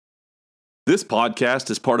This podcast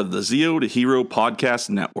is part of the Zeo to Hero Podcast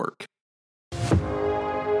Network.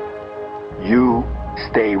 You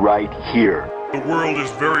stay right here. The world is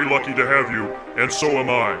very lucky to have you, and so am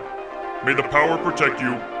I. May the power protect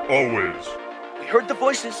you, always. We heard the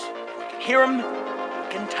voices. We can hear them. We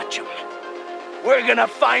can touch them. We're gonna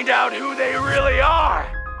find out who they really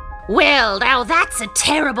are. Well, now that's a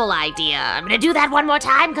terrible idea. I'm gonna do that one more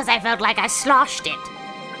time because I felt like I sloshed it.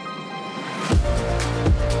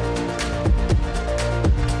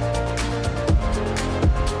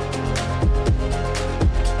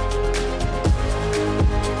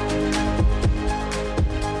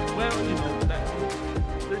 Well, you know,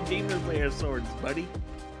 they're Demon Slayer swords, buddy.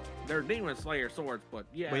 They're Demon Slayer swords, but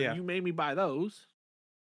yeah, you made me buy those.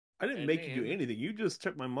 I didn't make you do anything. You just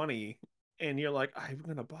took my money, and you're like, "I'm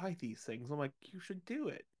gonna buy these things." I'm like, "You should do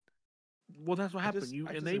it." Well, that's what happened. You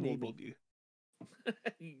I just enabled you.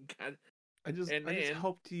 You got, I just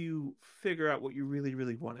helped you figure out what you really,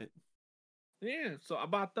 really wanted. yeah. So I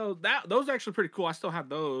bought those. Those are actually pretty cool. I still have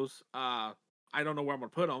those. I don't know where I'm gonna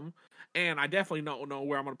put them, and I definitely don't know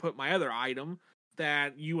where I'm gonna put my other item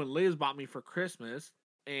that you and Liz bought me for Christmas.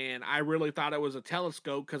 And I really thought it was a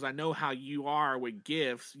telescope because I know how you are with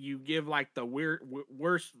gifts. You give like the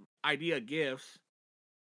worst idea gifts.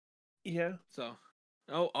 Yeah. So,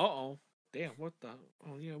 oh, damn, what the?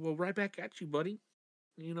 Oh yeah, well, right back at you, buddy.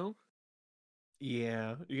 You know.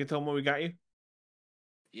 Yeah. You can tell them what we got you.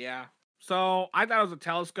 Yeah. So I thought it was a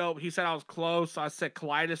telescope. He said I was close. So I said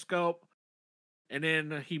kaleidoscope, and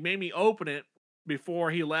then he made me open it before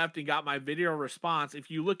he left and got my video response. If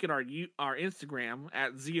you look at our Instagram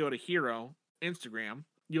at Zeo to Hero Instagram,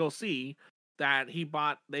 you'll see that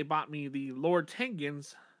they bought me the Lord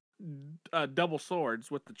Tengen's double swords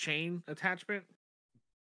with the chain attachment.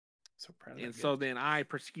 So proud of And so then I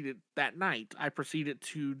proceeded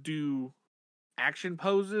to do action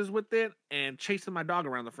poses with it and chasing my dog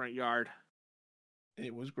around the front yard.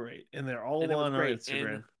 It was great. And they're all on our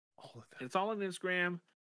Instagram. All of them. It's all on Instagram.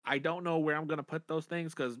 I don't know where I'm going to put those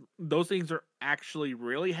things because those things are actually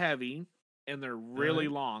really heavy and they're really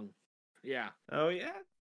long. Yeah. Oh, yeah?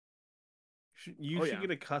 You should get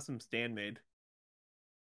a custom stand made.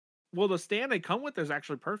 Well, the stand they come with is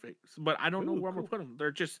actually perfect, but I don't know where I'm going to put them.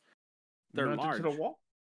 They're large. To the wall?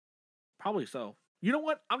 Probably so. You know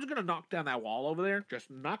what? I'm just going to knock down that wall over there. Just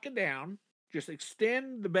knock it down. Just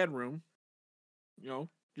extend the bedroom. You know,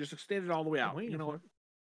 just extend it all the way out. You know what?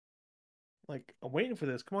 Like, I'm waiting for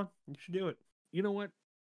this. Come on. You should do it. You know what?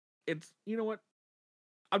 You know what?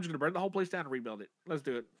 I'm just going to burn the whole place down and rebuild it. Let's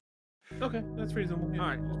do it. Okay, that's reasonable. Yeah. All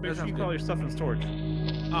right. Just make sure you put all your stuff in storage.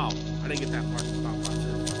 Oh, I didn't get that far. Thought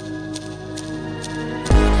process.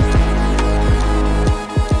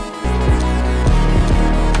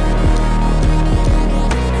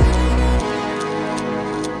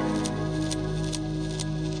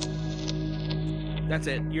 That's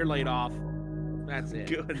it. You're laid off. That's it.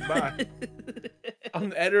 Goodbye. I'm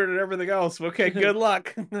the editor and everything else. Okay, good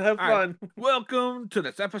luck. Have fun. Right. Welcome to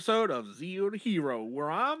this episode of Zeo to Hero,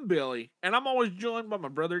 where I'm Billy, and I'm always joined by my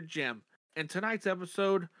brother Jim. And tonight's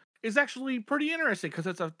episode is actually pretty interesting because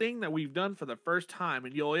it's a thing that we've done for the first time,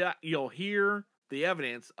 and you'll hear the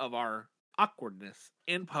evidence of our awkwardness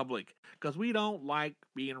in public because we don't like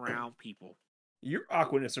being around people. Your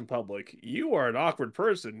awkwardness in public. You are an awkward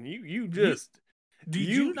person. You just. Did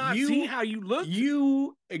you not see how you look?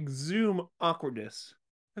 You exhume awkwardness.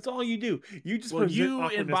 That's all you do. You just you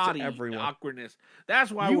embody awkwardness.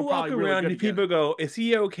 That's why we're probably really good and people go, "Is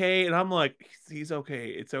he okay?" And I'm like, "He's okay.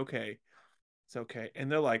 It's okay. It's okay."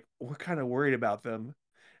 And they're like, "We're kind of worried about them."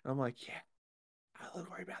 And I'm like, "Yeah, I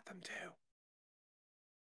look worried about them too."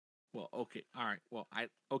 Well, okay, all right. Well, I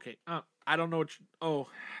don't know what.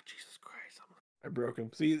 Jesus Christ! I broke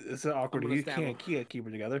him. See, it's awkward. You can't keep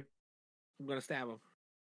it together. I'm gonna stab him.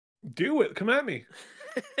 Do it. Come at me.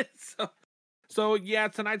 So yeah,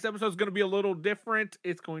 tonight's episode is gonna be a little different.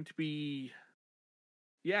 It's going to be,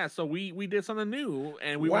 so we did something new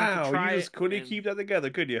and we wanted to try. You just couldn't keep that together,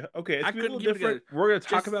 could you? Okay, it's a little different. We're gonna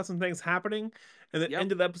talk about some things happening, and at the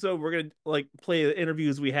end of the episode, we're gonna play the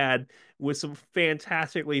interviews we had with some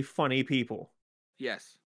fantastically funny people.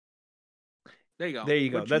 Yes. There you go. There you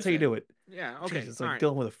go. That's how you do it. Yeah. Okay. It's like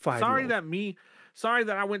dealing with a 5-year-old. Sorry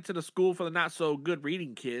that I went to the school for the not so good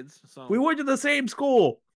reading kids. So we went to the same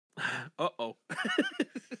school. Uh-oh. I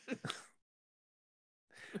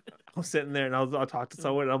was sitting there and I'll talk to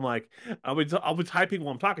someone and I'm like, I'll be typing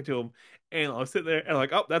while I'm talking to them, and I'll sit there and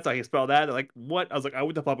like, "Oh, that's how you spell that." They're like, "What?" I was like, "I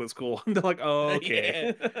went to public school." And they're like, "Oh,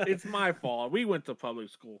 okay." Yeah, it's my fault. We went to public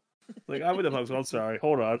school. Like, I went to public school. I'm sorry.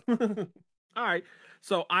 Hold on. All right.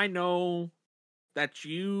 So I know that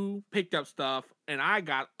you picked up stuff and I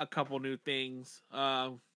got a couple new things.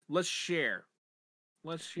 Let's share.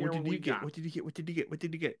 Let's share What did we you get? got. What did you get? What did you get? What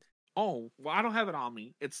did you get? Oh, well, I don't have it on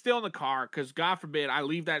me. It's still in the car because God forbid I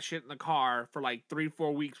leave that shit in the car for like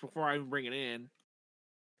 3-4 weeks before I even bring it in.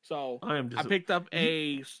 So I picked up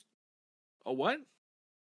a what?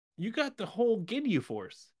 You got the whole Ginyu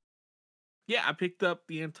Force. Yeah, I picked up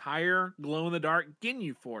the entire glow in the dark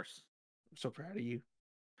Ginyu Force. I'm so proud of you.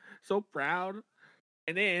 So proud.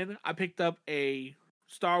 And then I picked up a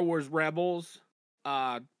Star Wars Rebels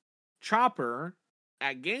chopper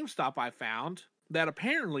at GameStop I found that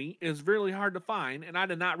apparently is really hard to find, and I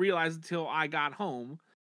did not realize until I got home.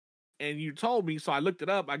 And you told me, so I looked it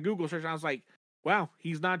up. I Google searched, and I was like, wow,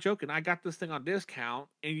 he's not joking. I got this thing on discount,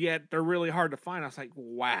 and yet they're really hard to find. I was like,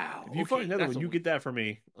 wow. If you find another one, you get that for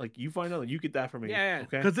me. Like, you find another one, you get that for me. Yeah,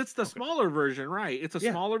 okay? Because it's the smaller version, right? It's a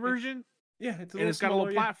smaller version. Yeah, it's and it's got a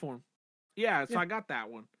little platform. Yeah, so I got that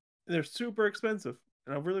one. They're super expensive,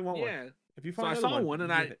 and I really want one. Yeah. If you So find I saw one,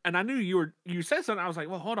 and I knew you said something. I was like,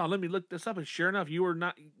 well, hold on, let me look this up. And sure enough, you were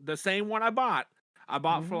not the same one I bought. I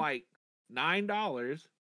bought for like $9.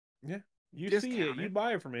 Yeah, you see it, you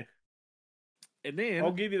buy it for me, and then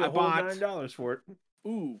I'll give you the whole $9 for it.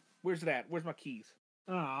 Ooh, where's that? Where's my keys?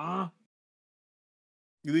 Ah,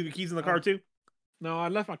 you leave your keys in the car too? No, I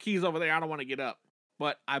left my keys over there. I don't want to get up.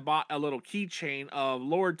 But I bought a little keychain of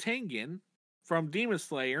Lord Tengen from Demon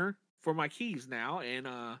Slayer for my keys now, and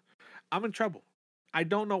I'm in trouble. I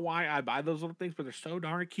don't know why I buy those little things, but they're so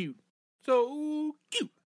darn cute. So cute.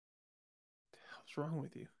 What's wrong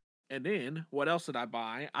with you? And then, what else did I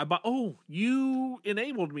buy? You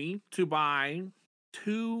enabled me to buy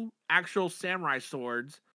 2 actual samurai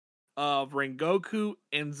swords of Rengoku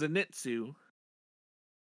and Zenitsu.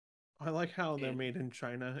 I like how they're made in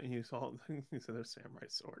China, and you said they're samurai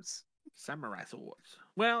swords. Samurai swords.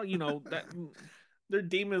 Well, you know that they're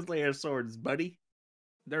Demon Slayer swords, buddy.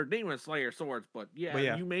 They're Demon Slayer swords, but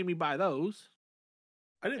yeah, you made me buy those.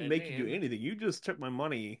 I didn't make you do anything. You just took my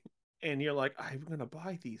money, and you're like, "I'm gonna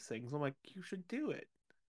buy these things." I'm like, "You should do it."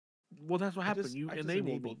 Well, that's what happened. You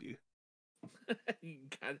enabled me. You.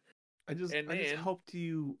 I just helped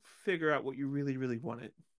you figure out what you really, really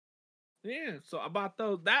wanted. Yeah, so I bought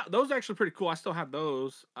those. Those are actually pretty cool. I still have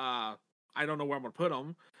those. I don't know where I'm gonna put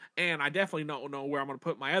them, and I definitely don't know where I'm gonna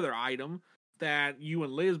put my other item that you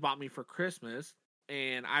and Liz bought me for Christmas.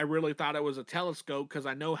 And I really thought it was a telescope because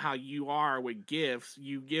I know how you are with gifts.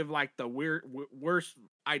 You give like the worst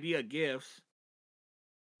idea gifts.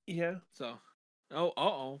 Yeah. So,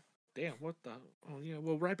 damn, what the? Oh yeah,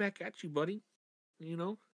 well, right back at you, buddy. You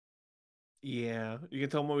know. Yeah, you can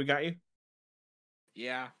tell them what we got you.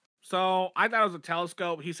 Yeah. So I thought it was a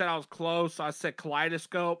telescope. He said I was close. So I said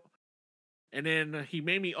kaleidoscope, and then he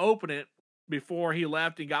made me open it before he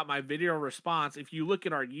left and got my video response. If you look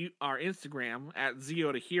at our Instagram at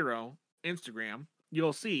Zio to Hero Instagram,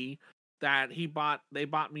 you'll see that they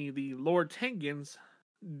bought me the Lord Tengen's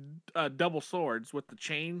double swords with the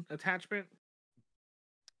chain attachment.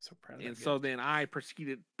 So proud of and so then I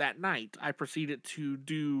proceeded to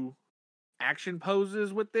do action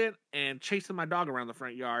poses with it and chasing my dog around the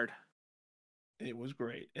front yard. It was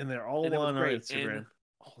great. And they're all on our Instagram.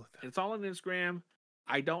 All of them. It's all on Instagram.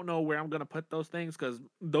 I don't know where I'm going to put those things because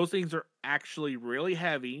those things are actually really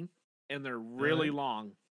heavy and they're really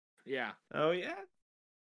long. Yeah. Oh, yeah?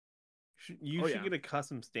 You should get a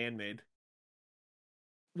custom stand made.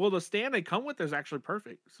 Well, the stand they come with is actually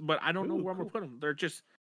perfect, but I don't know where I'm going to put them.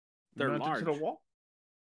 They're large. To the wall?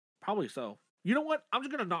 Probably so. You know what? I'm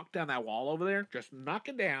just going to knock down that wall over there. Just knock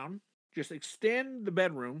it down. Just extend the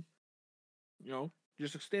bedroom. You know,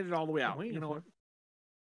 just extend it all the way out. You know what?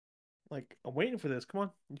 Like, I'm waiting for this. Come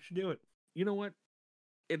on. You should do it. You know what?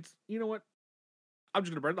 I'm just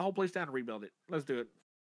going to burn the whole place down and rebuild it. Let's do it.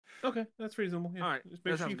 Okay. That's reasonable. Yeah. All right. Just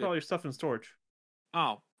make sure you put all your stuff in storage.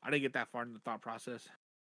 Oh, I didn't get that far in the thought process.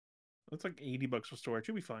 It's like $80 for storage.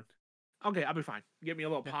 You'll be fine. Okay, I'll be fine. Get me a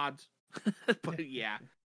little pods. But yeah.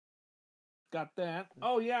 Got that.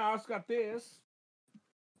 Oh, yeah, I also got this.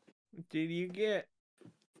 What did you get?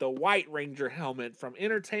 The White Ranger helmet from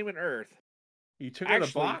Entertainment Earth. You took out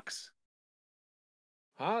a box?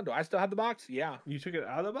 Huh? Do I still have the box? Yeah. You took it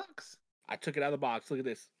out of the box? I took it out of the box. Look at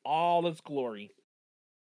this. All its glory.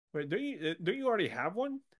 Wait, don't you already have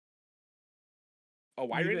one? A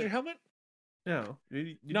White Ranger helmet? No.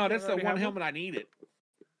 No, that's the one helmet I needed.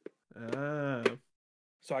 Oh.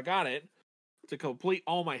 So I got it to complete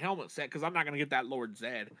all my helmet set because I'm not going to get that Lord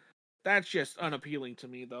Zed. That's just unappealing to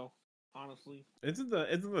me, though, honestly. Isn't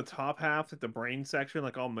the top half, like the brain section,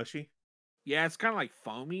 like all mushy? Yeah, it's kind of like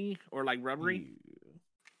foamy or like rubbery.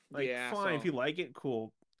 Like, yeah, fine. If you like it,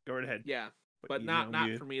 cool. Go right ahead. Yeah, but not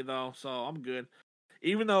for me, though, so I'm good.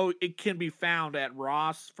 even though it can be found at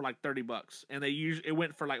Ross for like $30, and it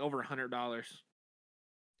went for like over $100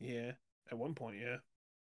 Yeah, at one point, yeah.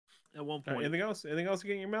 at one point. Anything else? Anything else you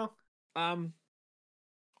get in your mail?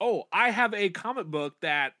 Oh, I have a comic book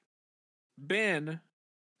that Ben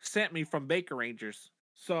sent me from Baker Rangers.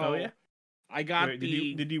 So, Oh, yeah? I got Wait,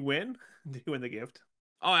 did you win? Did you win the gift?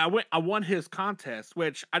 Oh, I won his contest,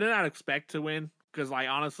 which I did not expect to win because, like,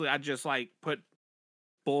 honestly, I just like put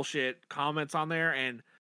bullshit comments on there, and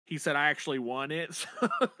he said I actually won it. So,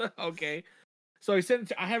 okay, so he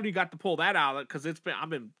said I haven't even got to pull that out because I've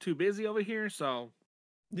been too busy over here. So,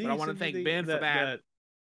 but I want to thank Ben for that.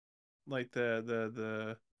 Like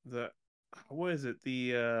the what is it?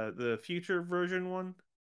 The future version one?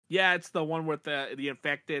 Yeah, it's the one with the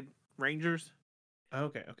infected Rangers.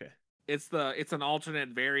 Okay. It's an alternate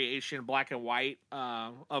variation, black and white,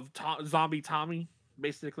 of Zombie Tommy,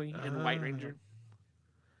 basically, in White Ranger.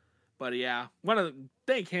 But yeah, want to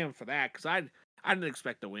thank him for that because I didn't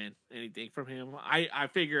expect to win anything from him. I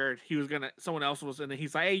figured he was someone else was, and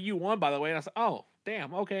he's like, "Hey, you won, by the way." And I said, "Oh,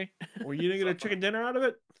 damn, okay." Well, you didn't get a chicken dinner out of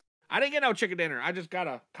it? I didn't get no chicken dinner. I just got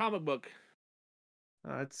a comic book.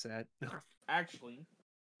 Oh, that's sad. Actually,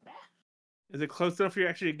 is it close enough for you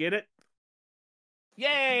actually to get it?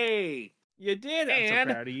 Yay! You did. I'm and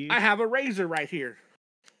so proud of you. I have a razor right here.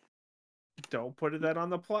 Don't put that on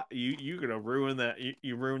the plot. You're gonna ruin that.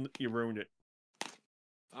 You ruined it.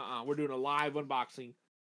 We're doing a live unboxing.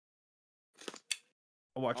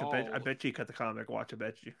 Watch I bet you cut the comic. Watch, I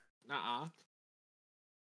bet you.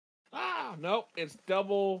 Nope. It's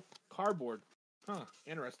double cardboard. Huh.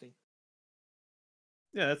 Interesting.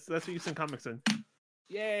 Yeah, that's what you send comics in.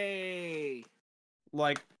 Yay!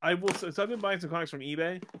 Like, I will say, so I've been buying some comics from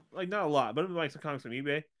eBay. Like, not a lot, but I've been buying some comics from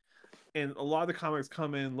eBay. And a lot of the comics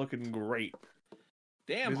come in looking great.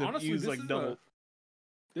 Damn, honestly,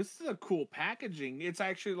 this is a cool packaging. It's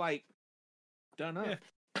actually, like, done up.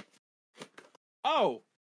 Yeah. Oh!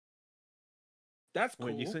 That's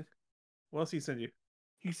cool. Wait, what else did he send you?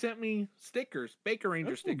 He sent me stickers. Baker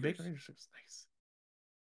Ranger stickers. Baker Ranger stickers, nice.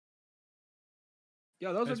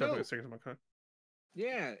 Yeah, those are dope. Stickers in my car.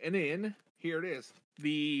 Yeah, and then, here it is.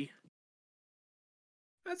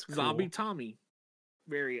 That's cool. Zombie Tommy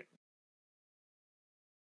variant.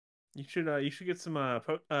 You should get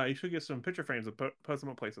some picture frames and post them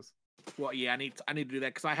up places. Well, yeah, I need to do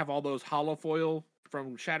that because I have all those hollow foil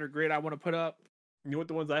from Shattered Grid I want to put up. You know what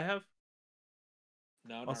the ones I have?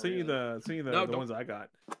 No, I'll send you the ones I got.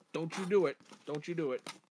 Don't you do it. Don't you do it.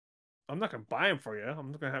 I'm not gonna buy them for you. I'll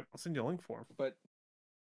send you a link for them. But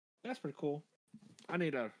that's pretty cool. I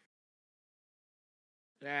need a.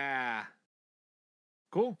 Yeah.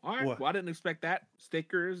 Cool. All right. What? Well, I didn't expect that.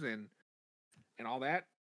 Stickers and all that.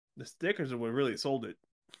 The stickers are what really sold it.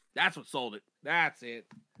 That's what sold it. That's it.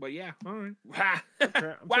 But yeah, all right.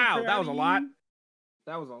 Wow, that was a lot.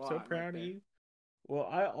 That was a lot. So proud of you. Well,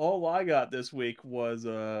 all I got this week was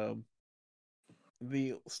the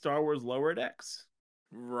Star Wars Lower Decks.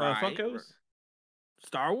 Right. Funkos.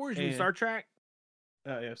 Star Wars? You mean Star Trek?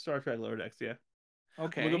 Yeah, Star Trek Lower Decks, yeah.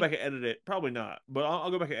 Okay. We'll go back and edit it. Probably not, but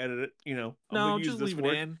I'll go back and edit it. You know, no, just leave it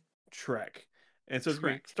in. Trek. And so it's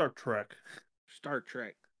going to be Star Trek. Star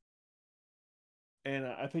Trek. And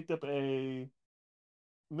I picked up a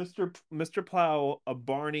Mr. Plow, a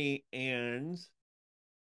Barney, and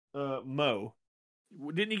Mo.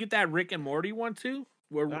 Didn't you get that Rick and Morty one too?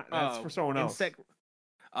 That's for someone else. That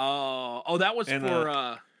was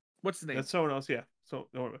for what's his name? That's someone else, yeah. So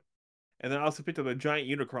and then I also picked up a giant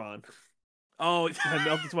Unicron. Oh, I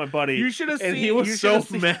melted to my buddy. You should have seen. And he was so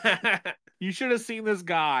mad. You should have seen this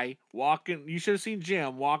guy walking. You should have seen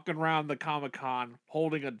Jim walking around the Comic-Con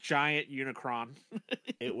holding a giant Unicron.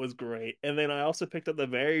 It was great. And then I also picked up the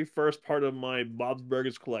very first part of my Bob's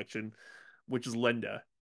Burgers collection, which is Linda.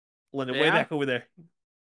 Linda, way back over there.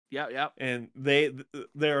 Yep. And they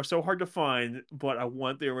are so hard to find, but I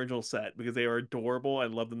want the original set because they are adorable. I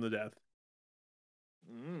love them to death.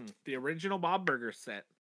 The original Bob Burgers set.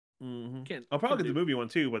 Mm-hmm. I'll probably get the movie one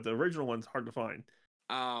too, but the original one's hard to find.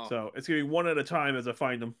 Oh, so it's gonna be one at a time as I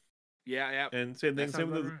find them. Yeah. And same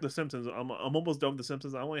with the Simpsons. I'm almost done with the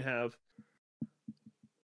Simpsons. I only have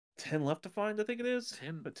 10 left to find. I think it is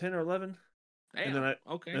 10 or 11. Damn. And then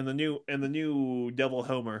okay. And the new Devil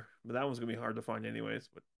Homer, but that one's gonna be hard to find anyways.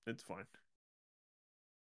 But it's fine.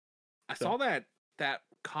 I saw that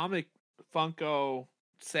comic Funko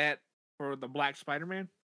set for the Black Spider-Man.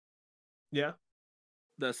 Yeah.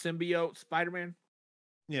 The symbiote Spider-Man.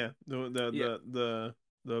 Yeah, the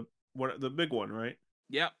big one, right?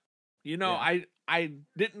 Yep. You know, yeah.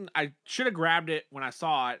 I should have grabbed it when I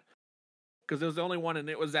saw it because it was the only one, and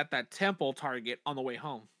it was at that Temple Target on the way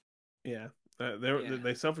home. Yeah, Yeah.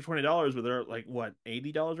 They sell for $20, but they're like what,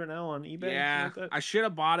 $80 right now on eBay? Yeah, Something like I should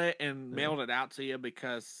have bought it and Yeah. mailed it out to you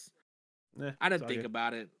because that? I It's didn't all think good.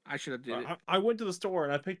 about it. I should have did it. I went to the store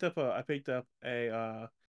and I picked up a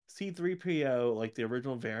C3PO, like the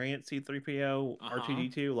original variant C3PO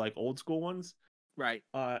R2D2, like old school ones. Right.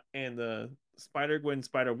 And the Spider-Gwen,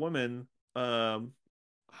 Spider-Woman,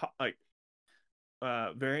 like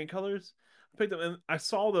variant colors. I picked them and I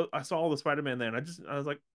saw the Spider-Man there, and I was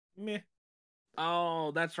like, meh.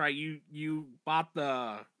 Oh, that's right. You bought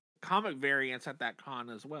the comic variants at that con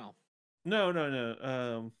as well. No.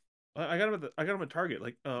 I got them at Target.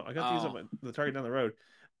 Like, I got these at the Target down the road,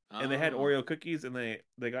 and they had Oh. Oreo cookies, and they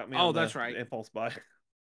got me. Oh, on that's the right. impulse buy.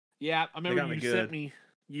 Yeah, I got remember me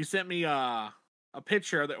you sent me a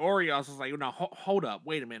picture of the Oreos. I was like, no, hold up,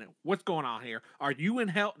 wait a minute, what's going on here? Are you in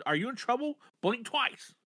hell? Are you in trouble? Blink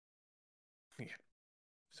twice. Yeah,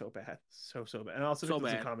 so bad, so bad. And I also So picked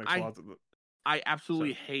up some bad. comics. I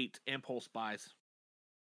absolutely hate impulse buys.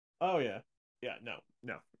 Oh yeah, no,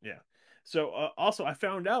 yeah. So also, I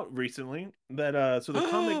found out recently that so the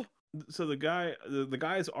comic, so the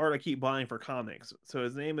guy's art I keep buying for comics. So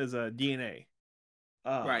his name is DNA,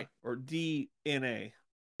 Right. or DNA,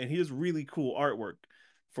 and he does really cool artwork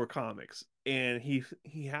for comics. And he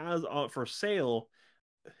has for sale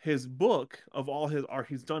his book of all his art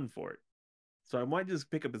he's done for it. So I might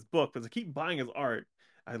just pick up his book because I keep buying his art.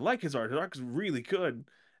 I like his art. His art is really good,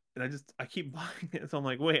 and I keep buying it. So I'm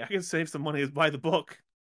like, wait, I can save some money and buy the book.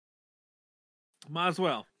 Might as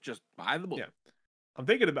well just buy the book. Yeah.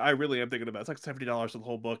 I really am thinking about it. It's like $70 for the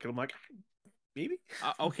whole book, and I'm like, maybe.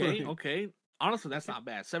 Okay. Honestly, that's not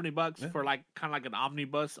bad. $70 Yeah. for like kind of like an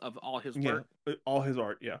omnibus of all his Yeah, work. all his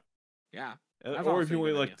art. Yeah. Yeah. That's Or if honestly you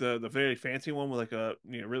a want good like the very fancy one with like a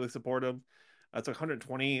really supportive, it's like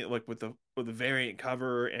 120, like with the variant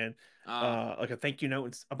cover and like a thank you note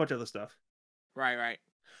and a bunch of other stuff. Right.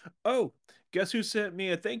 Oh, guess who sent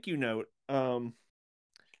me a thank you note? Tan.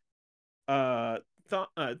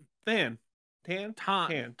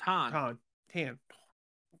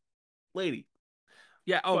 Lady.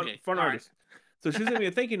 Yeah. Okay. Fun all artist. So she sent me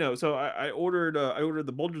a thank you note. So I ordered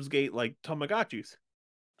the Baldur's Gate like Tamagotchis.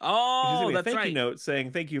 Oh, She sent me a that's thank right. you note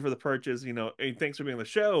saying thank you for the purchase, and thanks for being on the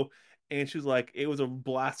show. And she's like, it was a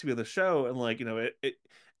blast to be on the show, and like, it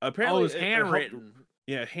apparently Oh, it was helped- handwritten.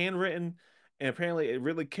 yeah, handwritten, and apparently it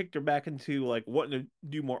really kicked her back into like wanting to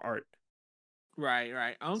do more art.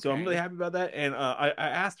 Right. Okay. So I'm really happy about that. And I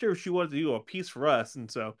asked her if she wanted to do a piece for us, and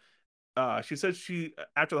so she said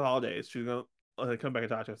after the holidays she's gonna come back and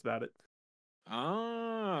talk to us about it.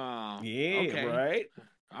 Oh. Yeah, okay. right.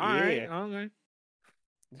 All right. Okay.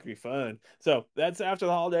 It's gonna be fun. So that's after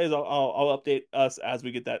the holidays. I'll update us as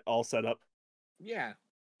we get that all set up. Yeah.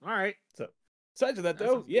 All right. So aside from that, That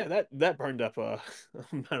though, sounds yeah, good. that burned up a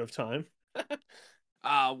amount of time.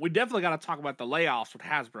 We definitely got to talk about the layoffs with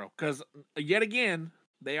Hasbro because yet again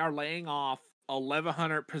they are laying off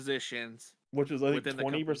 1,100 positions, Which is I think within the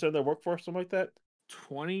 20% of their workforce, something like that.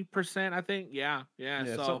 20%, I think. Yeah.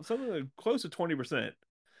 So something like close to 20%.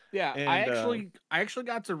 yeah, And, I actually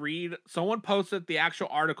got to read. Someone posted the actual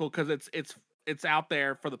article because it's out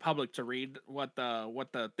there for the public to read what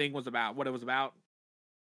the thing was about, what it was about,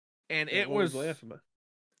 and yeah, it what was the layoff about?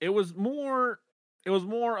 it was more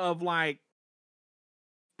of like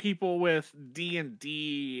people with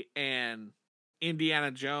D&D and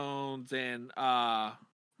Indiana Jones and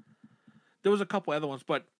there was a couple other ones,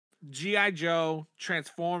 but G.I. Joe,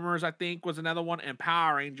 Transformers, I think was another one, and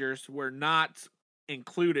Power Rangers were not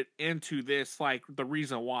included into this, like the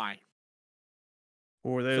reason why.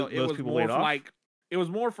 Or were they, So it those was people more laid for off? it was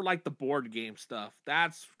more for like the board game stuff.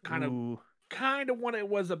 That's kind Ooh. of what it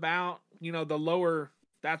was about. The lower,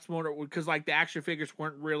 that's more because like the action figures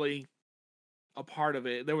weren't really a part of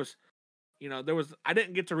it. There was I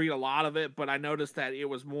didn't get to read a lot of it, but I noticed that it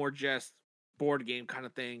was more just board game kind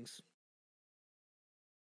of things.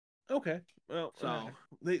 Okay. Well, So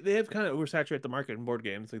they have kind of oversaturated the market in board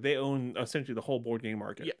games. Like they own essentially the whole board game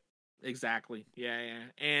market. Yeah, exactly. Yeah.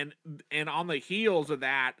 And on the heels of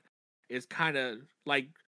that is kind of like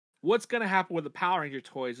what's going to happen with the Power Ranger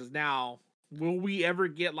toys is now, will we ever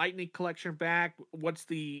get Lightning Collection back? What's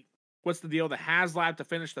the deal with the HasLab to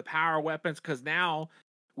finish the Power Weapons? Because now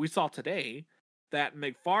we saw today that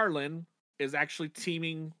McFarlane is actually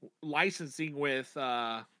licensing with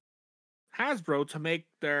Hasbro to make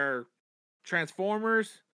their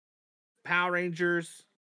Transformers, Power Rangers,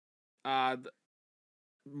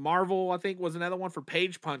 Marvel, I think, was another one for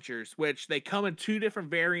Page Punchers, which they come in two different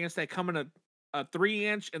variants. They come in a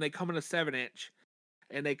 3-inch and they come in a 7-inch,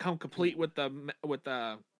 and they come complete with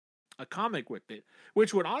a comic with it,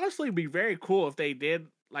 which would honestly be very cool if they did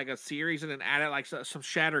like a series and then added like some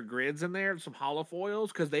shattered grids in there, some hollow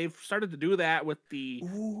foils, because they've started to do that with the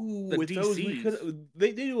with those, DCs.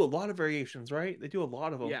 they do a lot of variations, right? They do a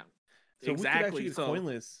lot of them. Yeah, So exactly. we could actually get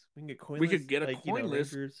coinless. We can get coinless. We could get a like,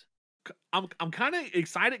 coinless. Rangers. I'm kind of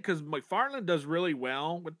excited because McFarlane does really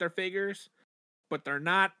well with their figures, but they're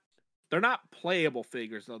not playable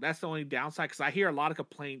figures though. That's the only downside, because I hear a lot of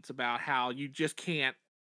complaints about how you just can't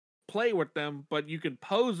play with them, but you can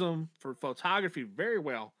pose them for photography very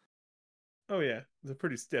well. Oh yeah, they're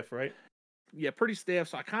pretty stiff, right? Yeah, pretty stiff.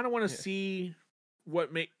 So I kind of want to see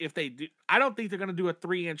if they do. I don't think they're gonna do a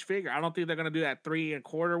 3-inch figure. I don't think they're gonna do that 3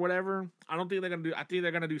 1/4 whatever. I don't think they're gonna do. I think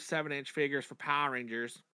they're gonna do 7-inch figures for Power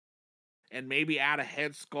Rangers, and maybe add a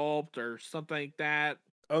head sculpt or something like that.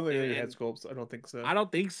 Oh, they head sculpts. I don't think so. I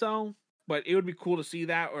don't think so. But it would be cool to see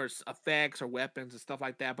that, or effects or weapons and stuff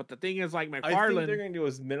like that. But the thing is, like McFarlane, I think they're going to do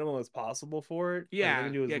as minimal as possible for it. Yeah,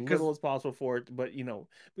 they're going to do as little as possible for it. But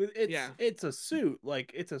it's a suit.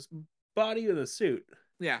 Like, it's a body with a suit.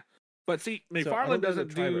 Yeah, but see, McFarlane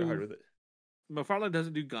doesn't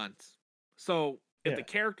do guns. So if the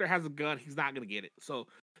character has a gun, he's not going to get it. So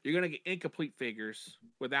you're going to get incomplete figures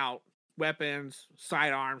without weapons,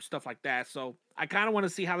 sidearms, stuff like that. So I kind of want to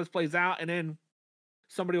see how this plays out, and then.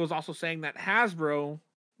 Somebody was also saying that Hasbro,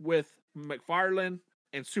 with McFarlane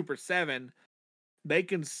and Super 7, they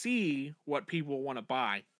can see what people want to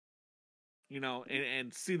buy,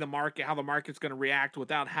 and see the market, how the market's going to react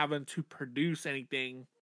without having to produce anything.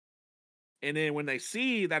 And then when they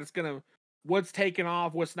see that it's going to, what's taking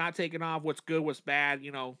off, what's not taking off, what's good, what's bad,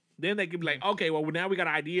 then they can be like, okay, well, now we got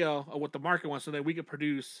an idea of what the market wants, so then we can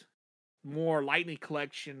produce more Lightning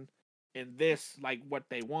Collection and this, like what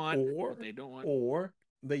they want or what they don't want. Or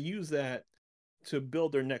they use that to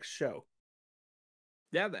build their next show.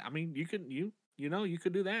 Yeah, I mean, you could do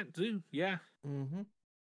that too. Yeah. Mm-hmm.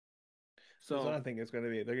 So that's what I think it's going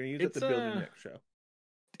to be. They're going to use it to build their next show.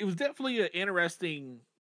 It was definitely an interesting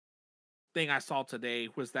thing I saw today,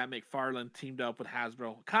 was that McFarlane teamed up with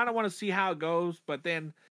Hasbro. Kind of want to see how it goes, but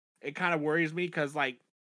then it kind of worries me because, like,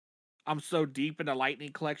 I'm so deep in the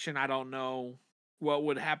Lightning Collection, I don't know what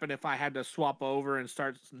would happen if I had to swap over and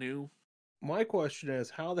start new. My question is,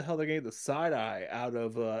 how the hell they get the side eye out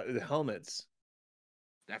of the helmets?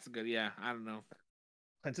 That's a good, I don't know.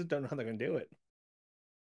 I just don't know how they're gonna do it.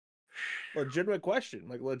 Legitimate question,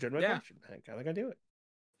 question. How they gonna do it?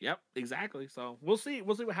 Yep, exactly. So we'll see.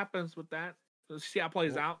 We'll see what happens with that. Let's see how it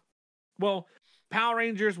plays out. Well, Power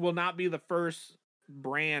Rangers will not be the first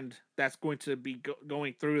brand that's going to be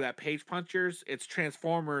going through that Page Punchers. It's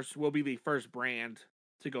Transformers will be the first brand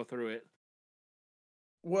to go through it.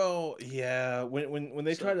 Well, yeah, when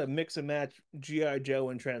they try to mix and match G.I. Joe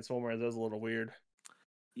and Transformers, that was a little weird.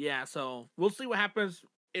 Yeah, so we'll see what happens.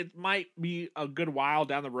 It might be a good while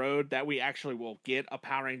down the road that we actually will get a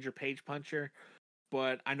Power Ranger Page Puncher,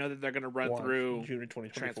 but I know that they're going to run through June of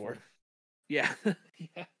 2024. Yeah.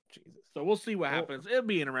 Yeah. Jesus. So we'll see what happens. It'll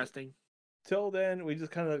be interesting. Till then, we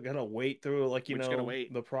just kind of gotta wait through,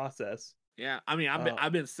 the process. Yeah, I mean,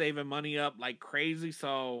 I've been saving money up like crazy,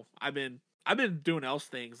 so I've been doing else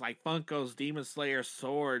things like Funko's Demon Slayer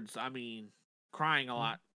swords. I mean, crying a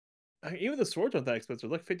lot. Even the swords aren't that expensive.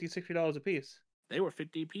 Like $50-$60 a piece. They were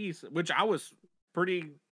 $50 a piece, which I was okay.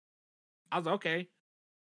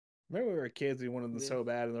 Remember when we were kids, we wanted them so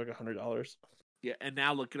bad, and they're like $100. Yeah, and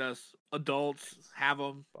now look at us, adults have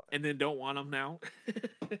them and then don't want them now.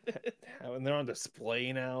 And they're on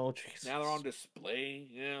display now. Jesus. Now they're on display.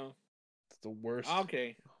 Yeah, it's the worst.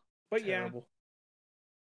 Okay, but terrible.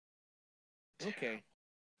 Okay,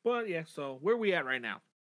 but yeah. So where are we at right now?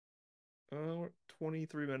 We're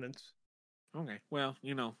 23 minutes. Okay, well,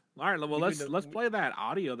 all right. Well, let's play that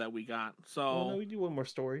audio that we got. So no, we do one more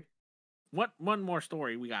story. What one more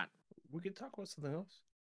story we got? We could talk about something else.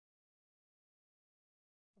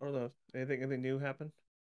 I don't know. Anything new happened?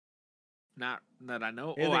 Not that I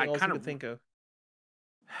know. Anything else you could think of?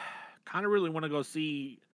 Kind of really want to go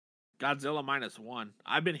see Godzilla -1.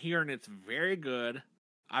 I've been hearing it's very good.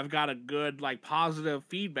 I've got a good positive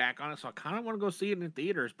feedback on it, so I kind of want to go see it in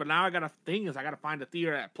theaters. But now I got to find a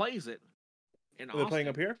theater that plays it. Are they playing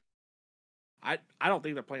up here? I don't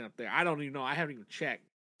think they're playing up there. I don't even know. I haven't even checked.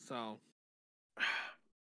 So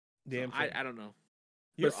damn. I don't know.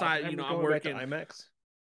 Besides, I'm working back to IMAX.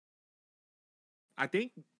 I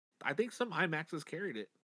think some IMAXs carried it.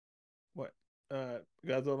 What?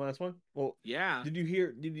 Godzilla -1? Well, yeah. Did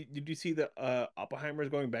you see that Oppenheimer is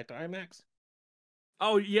going back to IMAX?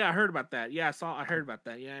 Oh yeah, I heard about that. Yeah, I heard about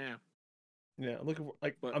that. Yeah. Yeah, I'm looking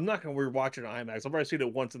for, I'm not gonna rewatch it in IMAX. I've already seen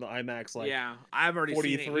it once in the IMAX. Yeah, I've already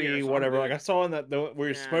 43, seen it here, so whatever. I saw in that where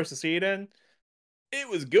you're supposed to see it in. It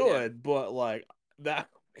was good, but that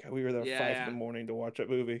God, we were there at 5 in the Yeah. morning to watch that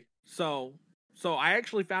movie. So I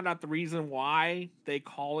actually found out the reason why they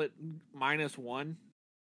call it -1.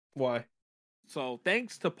 Why? So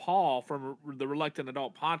thanks to Paul from the Reluctant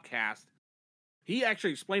Adult podcast, he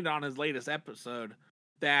actually explained it on his latest episode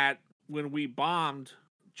that when we bombed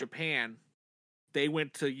Japan, they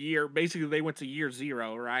went to year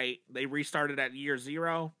 0, right? They restarted at year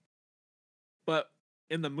 0. But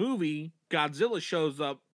in the movie, Godzilla shows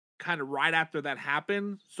up kind of right after that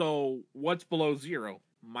happened. So what's below 0?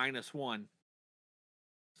 -1.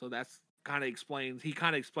 So that's kind of explains. He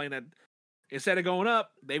kind of explained that instead of going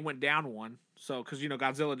up, they went down 1. So because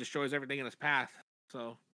Godzilla destroys everything in its path.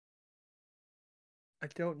 So I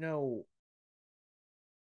don't know.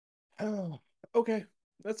 Oh, okay.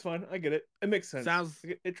 That's fine. I get it. It makes sense. Sounds-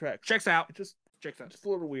 it tracks. checks out. It just Checks out. just a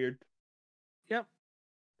little weird. Yep.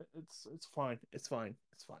 It's fine. It's fine.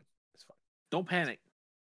 It's fine. It's fine. Don't panic.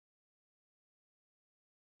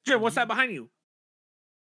 Jim, what's that behind you?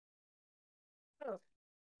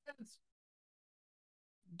 It's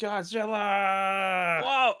Godzilla.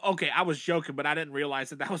 Whoa. Okay, I was joking, but I didn't realize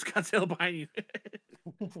that was Godzilla behind you.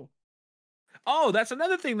 Oh, that's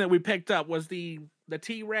another thing that we picked up was the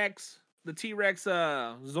T-Rex,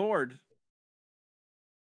 Zord.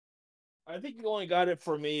 I think you only got it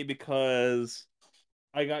for me because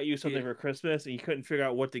I got you something for Christmas and you couldn't figure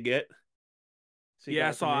out what to get. So you got Yeah,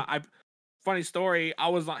 it for so me. funny story, I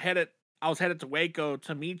was headed to Waco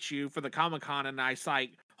to meet you for the Comic-Con, and I was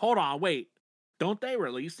like, hold on, wait, don't they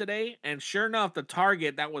release today? And sure enough, the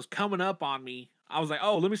Target that was coming up on me, I was like,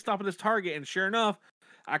 oh, let me stop at this Target, and sure enough,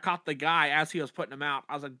 I caught the guy as he was putting them out.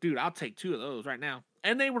 I was like, dude, I'll take 2 of those right now.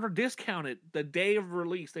 And they were discounted. The day of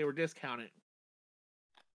release, they were discounted.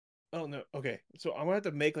 Oh no. Okay. So I'm gonna have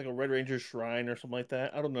to make like a Red Ranger shrine or something like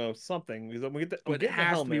that. I don't know, something. Because I'm gonna get But it the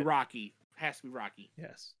has to be helmet. Rocky. Has to be Rocky.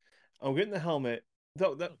 Yes. I'm getting the helmet.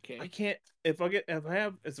 Though Okay. I can't if I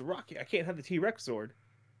have it's a Rocky, I can't have the T-Rex sword.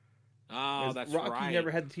 Oh, Because that's Rocky right. never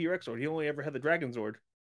had the T-Rex sword. He only ever had the Dragon sword.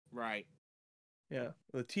 Right. Yeah.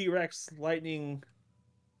 The T-Rex lightning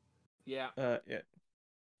Yeah.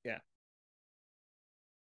 yeah.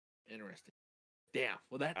 Interesting. Damn.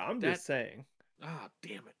 Well, I'm just saying. Ah,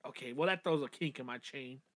 damn it. Okay. Well, that throws a kink in my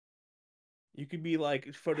chain. You could be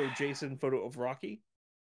like photo Jason, photo of Rocky.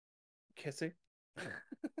 Kissing.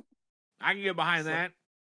 I can get behind It's like- that.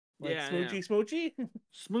 Like Yeah, smoochy smoochy.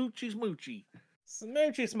 Smoochy smoochy.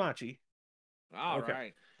 Smoochy smotchy. All Okay.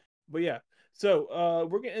 right. But yeah. So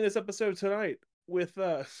we're getting this episode tonight with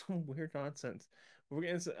some weird nonsense. We're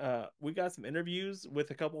getting we got some interviews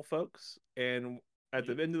with a couple folks, and at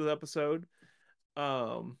the end of the episode,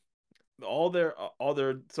 all their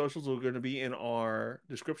socials are going to be in our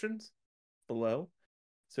descriptions below,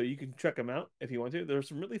 so you can check them out if you want to. There's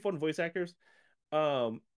some really fun voice actors.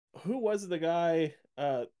 Who was the guy?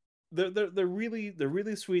 They're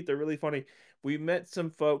really sweet. They're really funny. We met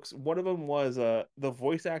some folks. One of them was the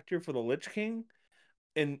voice actor for the Lich King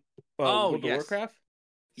in World of Warcraft.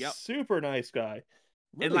 Yep. Super nice guy.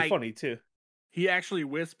 And, Really like, funny too. He actually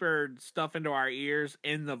whispered stuff into our ears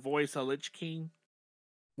in the voice of Lich King.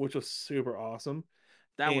 Which was super awesome.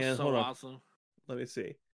 That was And, so hold on. awesome. Let me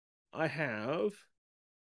see. I have.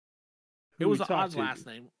 It who was we an talked odd to. last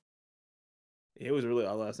name. It was a really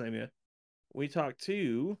odd last name, yeah. We talked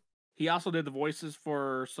to. He also did the voices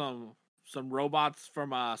for some robots from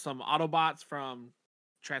some Autobots from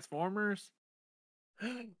Transformers.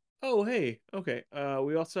 Oh, hey. Okay.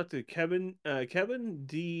 We also talked to Kevin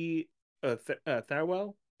D.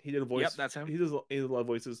 Tharwell. He did a voice. Yep, that's him. He does a lot of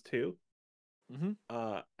voices too.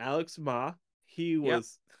 Mm-hmm. Alex Ma. He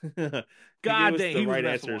was. God dang, dang, he was right the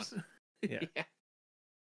best answers. one. Yeah.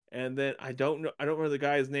 And then I don't remember the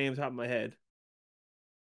guy's name top of my head.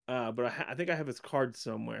 But I think I have his card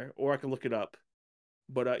somewhere, or I can look it up.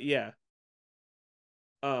 But yeah.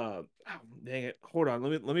 Oh, dang it! Hold on,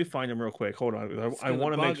 let me find him real quick. Hold on, It's I gonna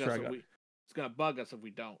want to make bug sure us I got. it's gonna bug us if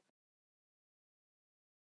we don't.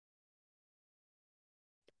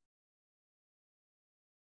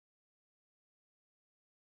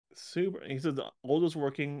 Super. He's the oldest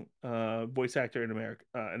working voice actor in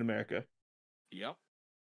America. Yep.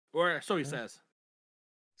 Or so he says.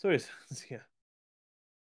 So he's yeah.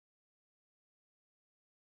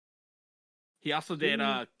 He also did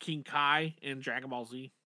Didn't King Kai in Dragon Ball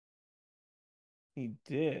Z. He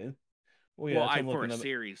did. Well, yeah, Well, that's what I'm for a looking up.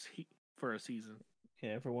 series, for a season.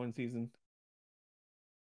 Yeah, for one season.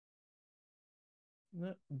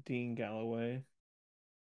 Not Dean Galloway.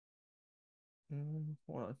 Hold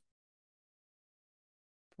on.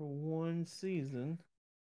 For one season,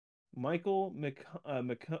 Michael Connohie.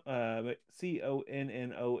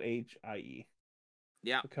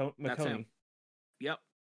 Yeah, that's him. Yep.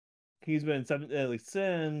 He's been in Seven Deadly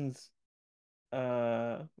Sins.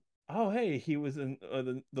 Hey, he was in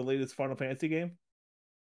the latest Final Fantasy game.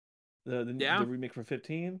 The remake for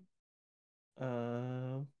 15.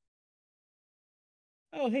 Hey,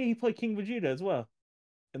 he played King Vegeta as well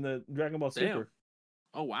in the Dragon Ball Super. Damn.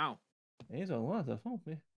 Oh wow. He's done a lot of stuff. Oh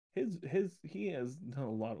man, he has done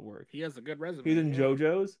a lot of work. He has a good resume. He's in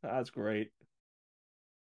JoJo's. That's great.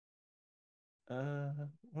 What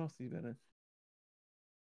else has he been in?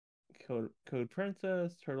 Code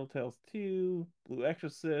Princess, Turtle Tales 2, Blue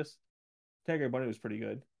Exorcist. Tiger Bunny was pretty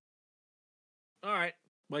good. All right.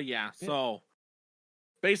 Well, yeah. So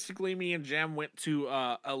basically, me and Jem went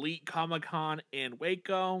to Elite Comic-Con in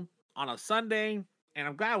Waco on a Sunday, and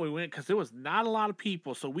I'm glad we went because there was not a lot of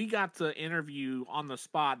people. So we got to interview on the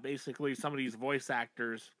spot, basically, some of these voice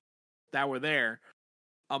actors that were there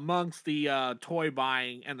amongst the toy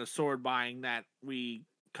buying and the sword buying that we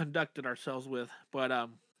conducted ourselves with. But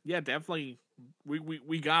yeah, definitely,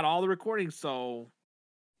 we got all the recordings, so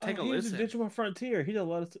take a listen. He was in Digimon Frontier. He did a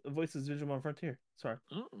lot of voices in Digimon Frontier. Sorry.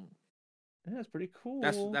 Oh. Yeah, that's pretty cool.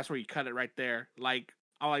 That's where you cut it right there. Like,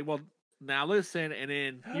 I'm like, well, now listen, and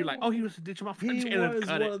then you're like, oh, he was in Digimon Frontier. He was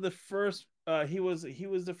one of the first. He was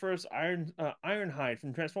the first Ironhide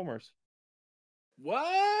from Transformers.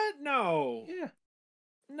 What? No. Yeah.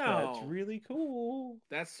 No. That's really cool.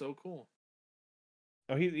 That's so cool.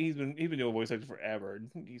 Oh, he's been doing voice acting forever.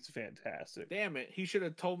 He's fantastic. Damn it! He should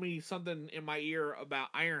have told me something in my ear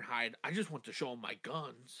about Ironhide. I just want to show him my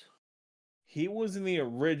guns. He was in the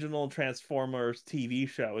original Transformers TV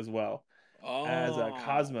show as well as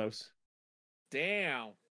Cosmos. Damn.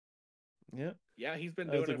 Yeah. Yeah, he's been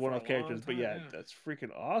doing like it one-off for characters, time, but yeah, that's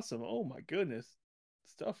freaking awesome. Oh my goodness,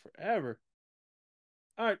 stuff forever.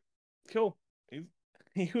 All right, cool.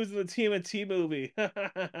 He was in the TMNT movie.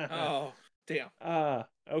 Oh, damn.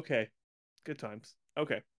 Okay. Good times.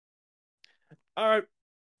 Okay. All right.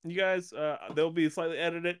 You guys, they'll be slightly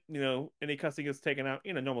edited, any cussing is taken out,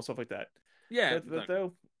 normal stuff like that. Yeah.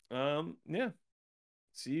 Yeah.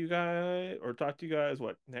 See you guys, or talk to you guys,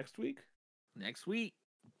 next week? Next week.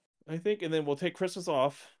 I think, and then we'll take Christmas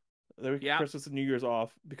off. Christmas and New Year's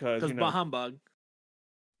off because bah humbug.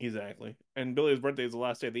 Exactly. And Billy's birthday is the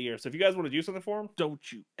last day of the year. So if you guys want to do something for him, don't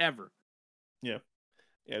you ever. Yeah.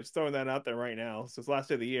 Yeah, just throwing that out there right now. So it's the last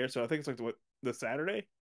day of the year. So I think it's like the Saturday?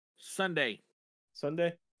 Sunday.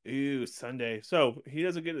 Ooh, Sunday. So he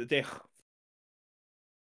doesn't get a day off.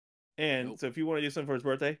 And So if you want to do something for his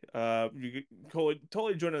birthday, you can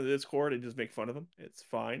totally join on the Discord and just make fun of him. It's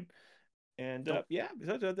fine. And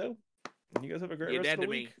besides that though, you guys have a great rest of the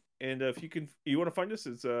week. And if you want to find us,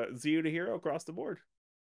 it's Zero to Hero across the board.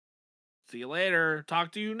 See you later.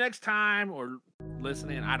 Talk to you next time, or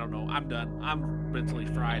listen in. I don't know. I'm done. I'm mentally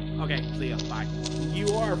fried. Okay, see ya. Bye.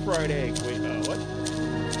 You are fried egg. Wait, what?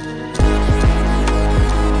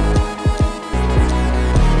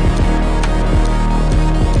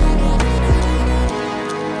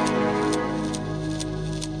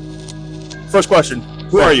 First question.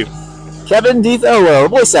 Who are you? Kevin DiThello,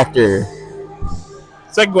 voice actor.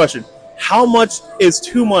 Second question. How much is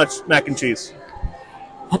too much mac and cheese?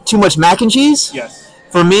 Too much mac and cheese? Yes.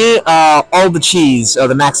 For me, all the cheese. Oh,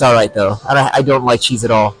 the mac's all right, though. I don't like cheese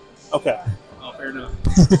at all. Okay. Oh, fair enough.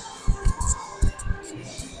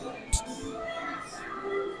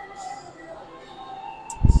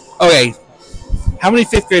 Okay. How many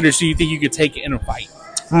fifth graders do you think you could take in a fight?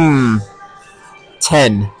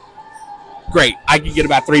 10. Great. I could get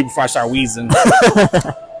about 3 before I start wheezing.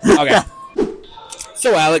 Okay.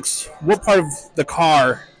 So, Alex, what part of the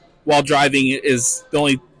car while driving is the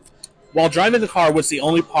only... While driving the car, what's the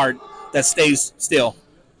only part that stays still?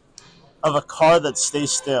 Of a car that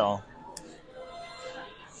stays still?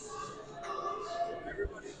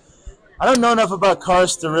 I don't know enough about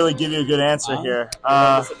cars to really give you a good answer here.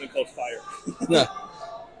 Something called fire. Yeah.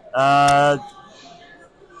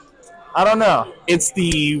 I don't know. It's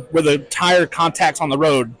where the tire contacts on the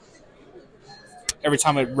road. Every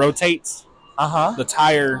time it rotates. The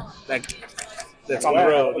tire that's on the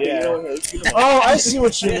road. Yeah. Oh, I see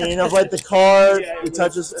what you mean. Of like the car, it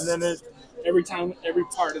touches, and then it. Every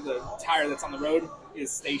part of the tire that's on the road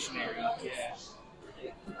is stationary. Yeah.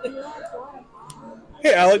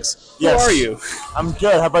 Hey, Alex. Who are you? I'm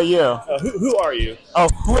good. How about you? Who are you? Oh,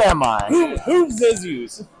 who am I? Who's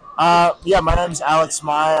Zeus? Yeah, my name's Alex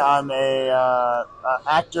Mai. I'm a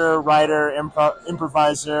actor, writer,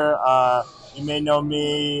 improviser. You may know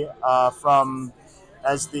me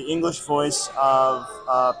as the English voice of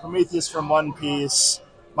Prometheus from One Piece,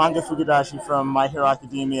 Manga Fukudashi from My Hero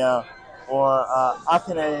Academia, or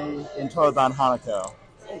Akane in Toraban Hanako.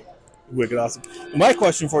 Wicked awesome. My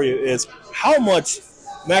question for you is, how much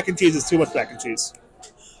Mac and cheese is too much mac and cheese.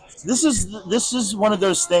 This is one of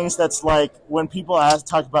those things that's like when people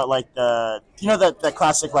talk about like that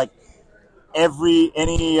classic like any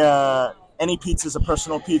pizza is a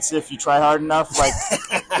personal pizza if you try hard enough. Like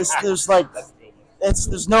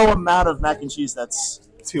there's no amount of mac and cheese that's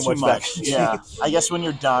too much. Yeah, I guess when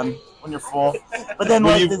you're done, when you're full. But then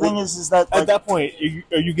like the thing is that like, at that point,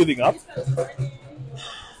 are you giving up?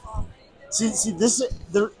 See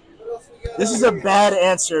this is a bad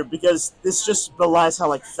answer because this just belies how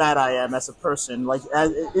like fat I am as a person. Like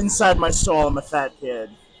inside my soul, I'm a fat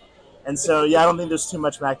kid, and so yeah, I don't think there's too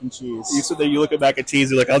much mac and cheese. You said that you look at mac and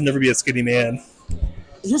cheese, you're like, I'll never be a skinny man.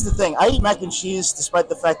 Here's the thing: I eat mac and cheese despite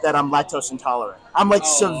the fact that I'm lactose intolerant. I'm like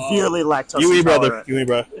severely lactose You eat, intolerant. brother. You eat,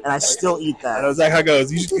 bro. And I still eat that. I know exactly how it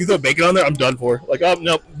goes. You throw bacon on there, I'm done for. Like, oh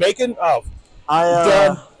no, bacon. Oh,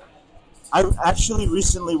 I actually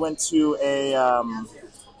recently went to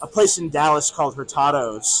a place in Dallas called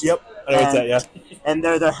Hurtado's. Yep, I know what's that. Yeah. And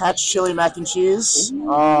their hatch chili mac and cheese.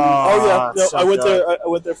 Oh yeah, no, so I went good. there. I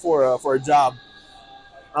went there for a job.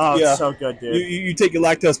 Oh, yeah. It's so good, dude. You take your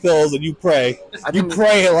lactose pills and you pray. You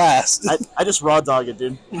pray it lasts. I just raw dog it,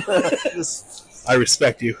 dude. I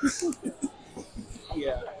respect you.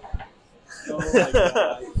 Yeah. You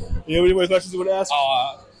have any more questions you want to ask?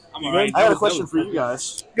 I'm alright. I got a question for you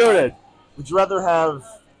guys. Go ahead. Would you rather have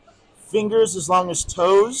fingers as long as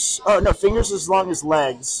toes? Oh no, fingers as long as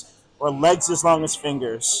legs, or legs as long as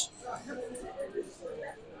fingers?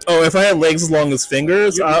 Oh, if I had legs as long as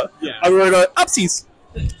fingers, I would go upsies.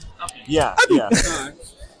 Yeah.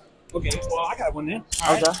 Okay, well, I got one then.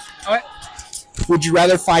 Okay. All right. Would you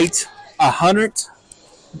rather fight 100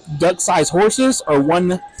 duck-sized horses or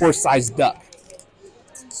one horse-sized duck?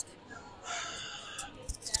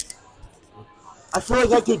 I feel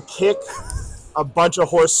like I could kick a bunch of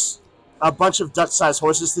duck-sized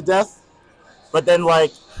horses to death, but then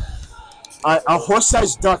like a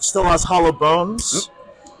horse-sized duck still has hollow bones,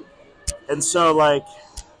 and so like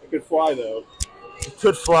It could fly though. it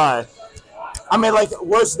could fly. I mean, like,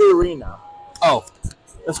 where's the arena? Oh,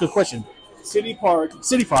 that's a good question. City Park,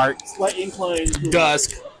 slight incline.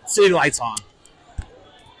 dusk, city lights on.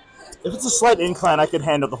 If it's a slight incline, I could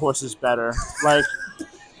handle the horses better. Like,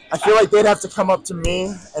 I feel like they'd have to come up to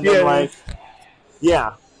me, and then like,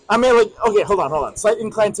 yeah. I mean, like, okay, hold on. Slight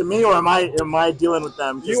incline to me, or am I dealing with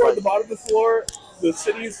them? You are at the bottom of the floor. The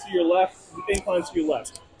city's to your left. The incline's to your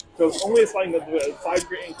left. So it's only a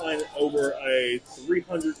 5-degree incline over a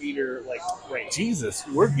 300-meter like range. Jesus,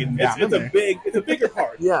 we're getting down It's a bigger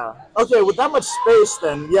part. Yeah. Okay, with that much space,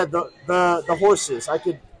 then yeah, the horses, I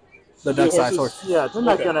could. The duck-sized horse. Yeah, they're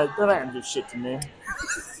not gonna do shit to me.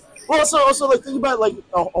 Well, also like think about like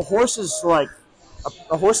a horse's like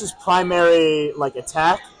a horse's primary like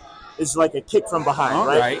attack is like a kick from behind,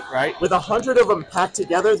 right? Right. With 100 of them packed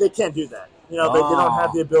together, they can't do that. You know, they don't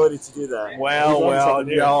have the ability to do that. Well,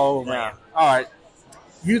 yo, Yeah. man. All right.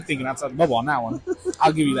 You're thinking outside the bubble on that one.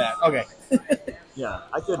 I'll give you that. Okay. Yeah,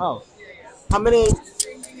 I could. Oh. How many?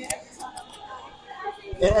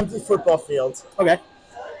 An empty football field. Okay.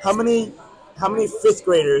 How many fifth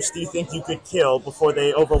graders do you think you could kill before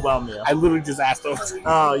they overwhelm you? I literally just asked those.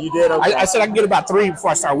 Oh, you did? Okay. I said I can get about 3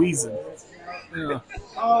 before I start wheezing. Yeah.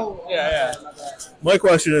 Yeah. My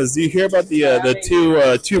question is, do you hear about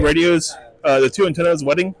the two radios, the two antennas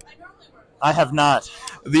wedding? I have not.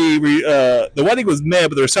 The wedding was meh,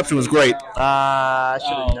 but the reception was great. I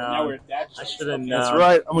should have known. I should have known. That's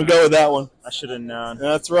right. I'm gonna go with that one. I should have known.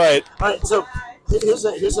 That's right. All right, so here's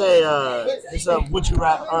a would you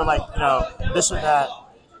rather, or like, you know, this or that,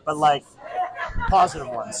 but like positive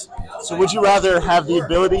ones. So would you rather have the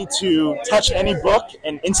ability to touch any book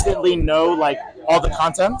and instantly know like all the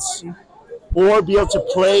contents, or be able to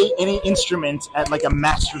play any instrument at like a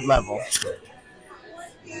mastered level?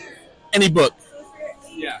 Any book.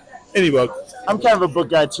 Yeah. Any book. I'm kind of a book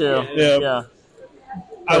guy too. Yeah.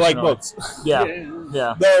 I like Personally. books. Yeah.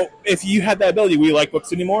 Though, if you had that ability, will you like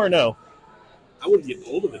books anymore or no? I wouldn't get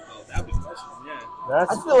old of it, though. That'd be the question. Yeah.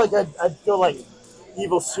 I feel like I'd feel like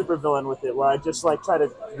evil supervillain with it, where I just like try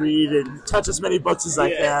to read and touch as many books as I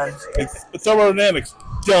can. It's thermodynamics.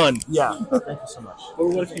 Done. Yeah. Thank you so much. Or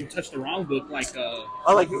what if you touch the wrong book, like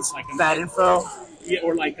I like bad info. Yeah,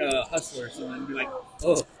 or like Hustler or something, and be like,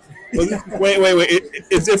 oh. Wait.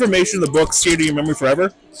 Is information in the book seared in your memory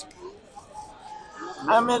forever?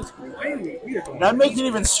 I mean, that'd make it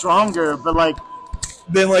even stronger, but like,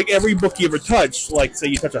 Then, like, every book you ever touch, like, say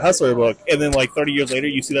you touch a Hustler book, and then, like, 30 years later,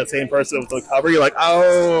 you see that same person with the cover, you're like,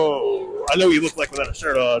 oh, I know what you look like without a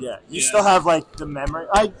shirt on. Yeah, you still have like the memory.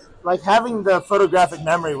 Like having the photographic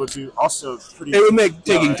memory would be also pretty. It would make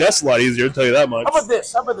taking tests a lot easier. To tell you that much. How about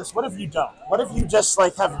this? What if you don't? What if you just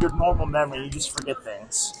like have your normal memory? You just forget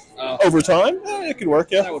things. Over time, it could work.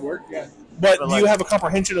 Yeah, That would work. Yeah. but But, do you like- have a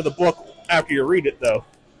comprehension of the book after you read it, though?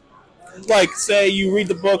 Like, say you read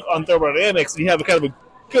the book on thermodynamics, and you have a kind of a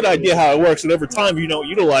good idea how it works, and over time, if you don't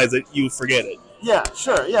utilize it, you forget it. Yeah,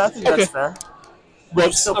 sure. Yeah, I think Okay. that's fair.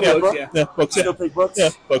 Books, Still yeah, pick book? yeah, books, yeah, Still pick books. yeah,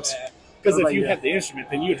 books. Because What if about you you? had the instrument,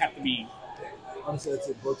 then you'd have to be. Honestly, I'd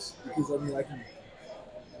say books because I mean I can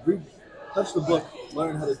read, touch the book,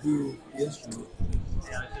 learn how to do the instrument.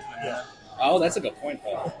 Oh, that's a good point,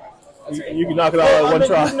 though. You can knock it out Well, at I one mean,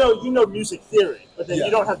 try. you know music theory, but then Yeah,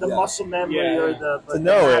 you don't have the yeah. muscle memory Yeah. or the To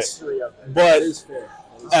know it. mastery of it. But That is fair.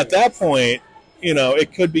 at that point,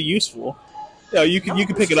 it could be useful. You can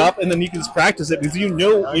pick it up, and then you can just practice it because you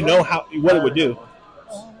know what it would do.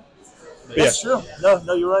 But yeah, That's true.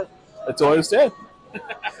 No, you're right. that's all I understand.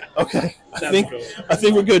 Okay, I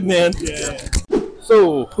think we're good, man.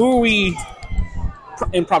 So, who are we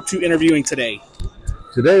impromptu interviewing today?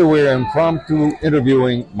 Today we're impromptu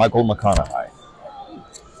interviewing Michael McConaughey,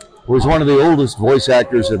 who is one of the oldest voice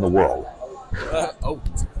actors in the world. Or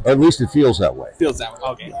at least it feels that way. Feels that way.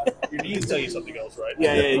 Okay. Your knees tell you something else, right?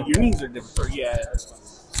 Yeah, your knees are different. Yeah.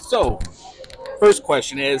 So, first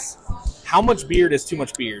question is, how much beard is too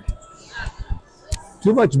much beard?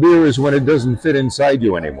 Too much beer is when it doesn't fit inside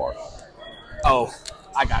you anymore. Oh,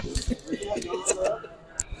 I got it.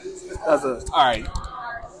 All right.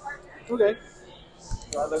 Okay.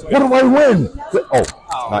 What do I win?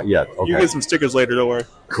 Oh, not yet. You Okay. get some stickers later, don't worry.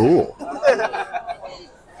 Cool.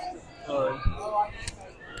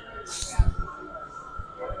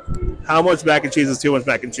 How much mac and cheese is too much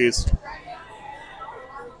mac and cheese?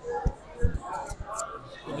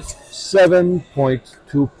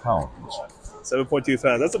 7.2 pounds. 7.2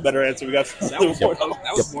 pounds. That's a better answer we got. That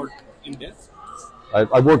was more in depth.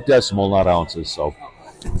 I work decimal, not ounces, so.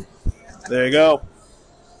 There you go.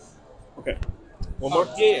 Okay. One more?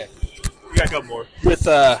 Yeah. You got a couple more.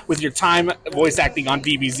 With your time voice acting on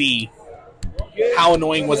DBZ, how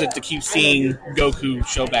annoying was it to keep seeing Goku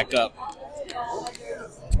show back up?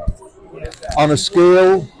 On a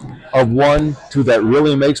scale of 1 to that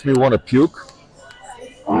really makes me want to puke,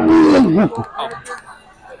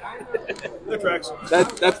 That tracks.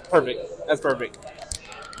 That's perfect. That's perfect.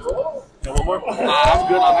 Got one more? I'm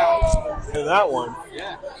good on that. And that one.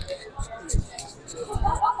 Yeah.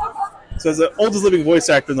 So as the oldest living voice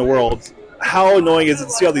actor in the world, how annoying is it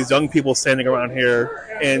to see all these young people standing around here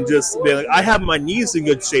and just being like, I have my knees in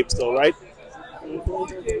good shape still, right?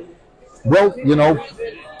 well,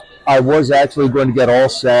 I was actually going to get all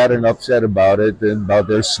sad and upset about it and about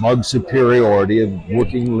their smug superiority of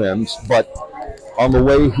working limbs, but on the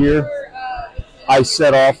way here, I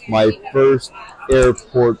set off my first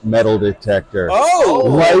airport metal detector. Oh!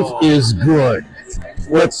 Life is good.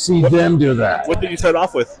 Let's see them do that. What did you start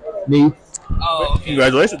off with? Me? Oh, okay.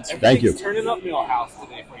 Congratulations. Thank you. Turning up Millhouse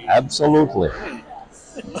today for you. Absolutely.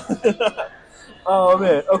 Oh,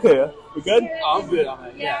 man. Okay. We good? Oh, I'm good on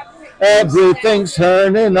that. Yeah. Everything's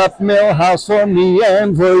turning up Millhouse for me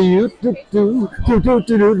and for you.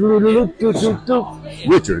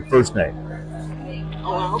 Richard, first name.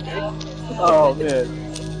 Oh, okay. Oh, man.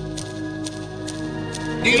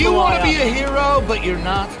 Do you want to be a hero, but you're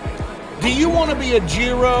not? Do you want to be a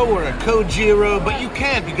Jiro or a Kojiro, but you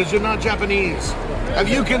can't because you're not Japanese? Have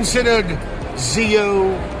you considered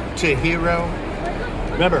Zio to hero?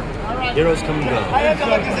 Remember, heroes come and go.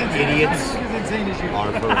 Idiots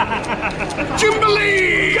are forever.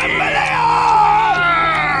 Jubilee!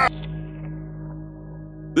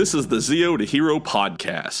 This is the Zio to Hero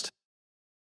podcast.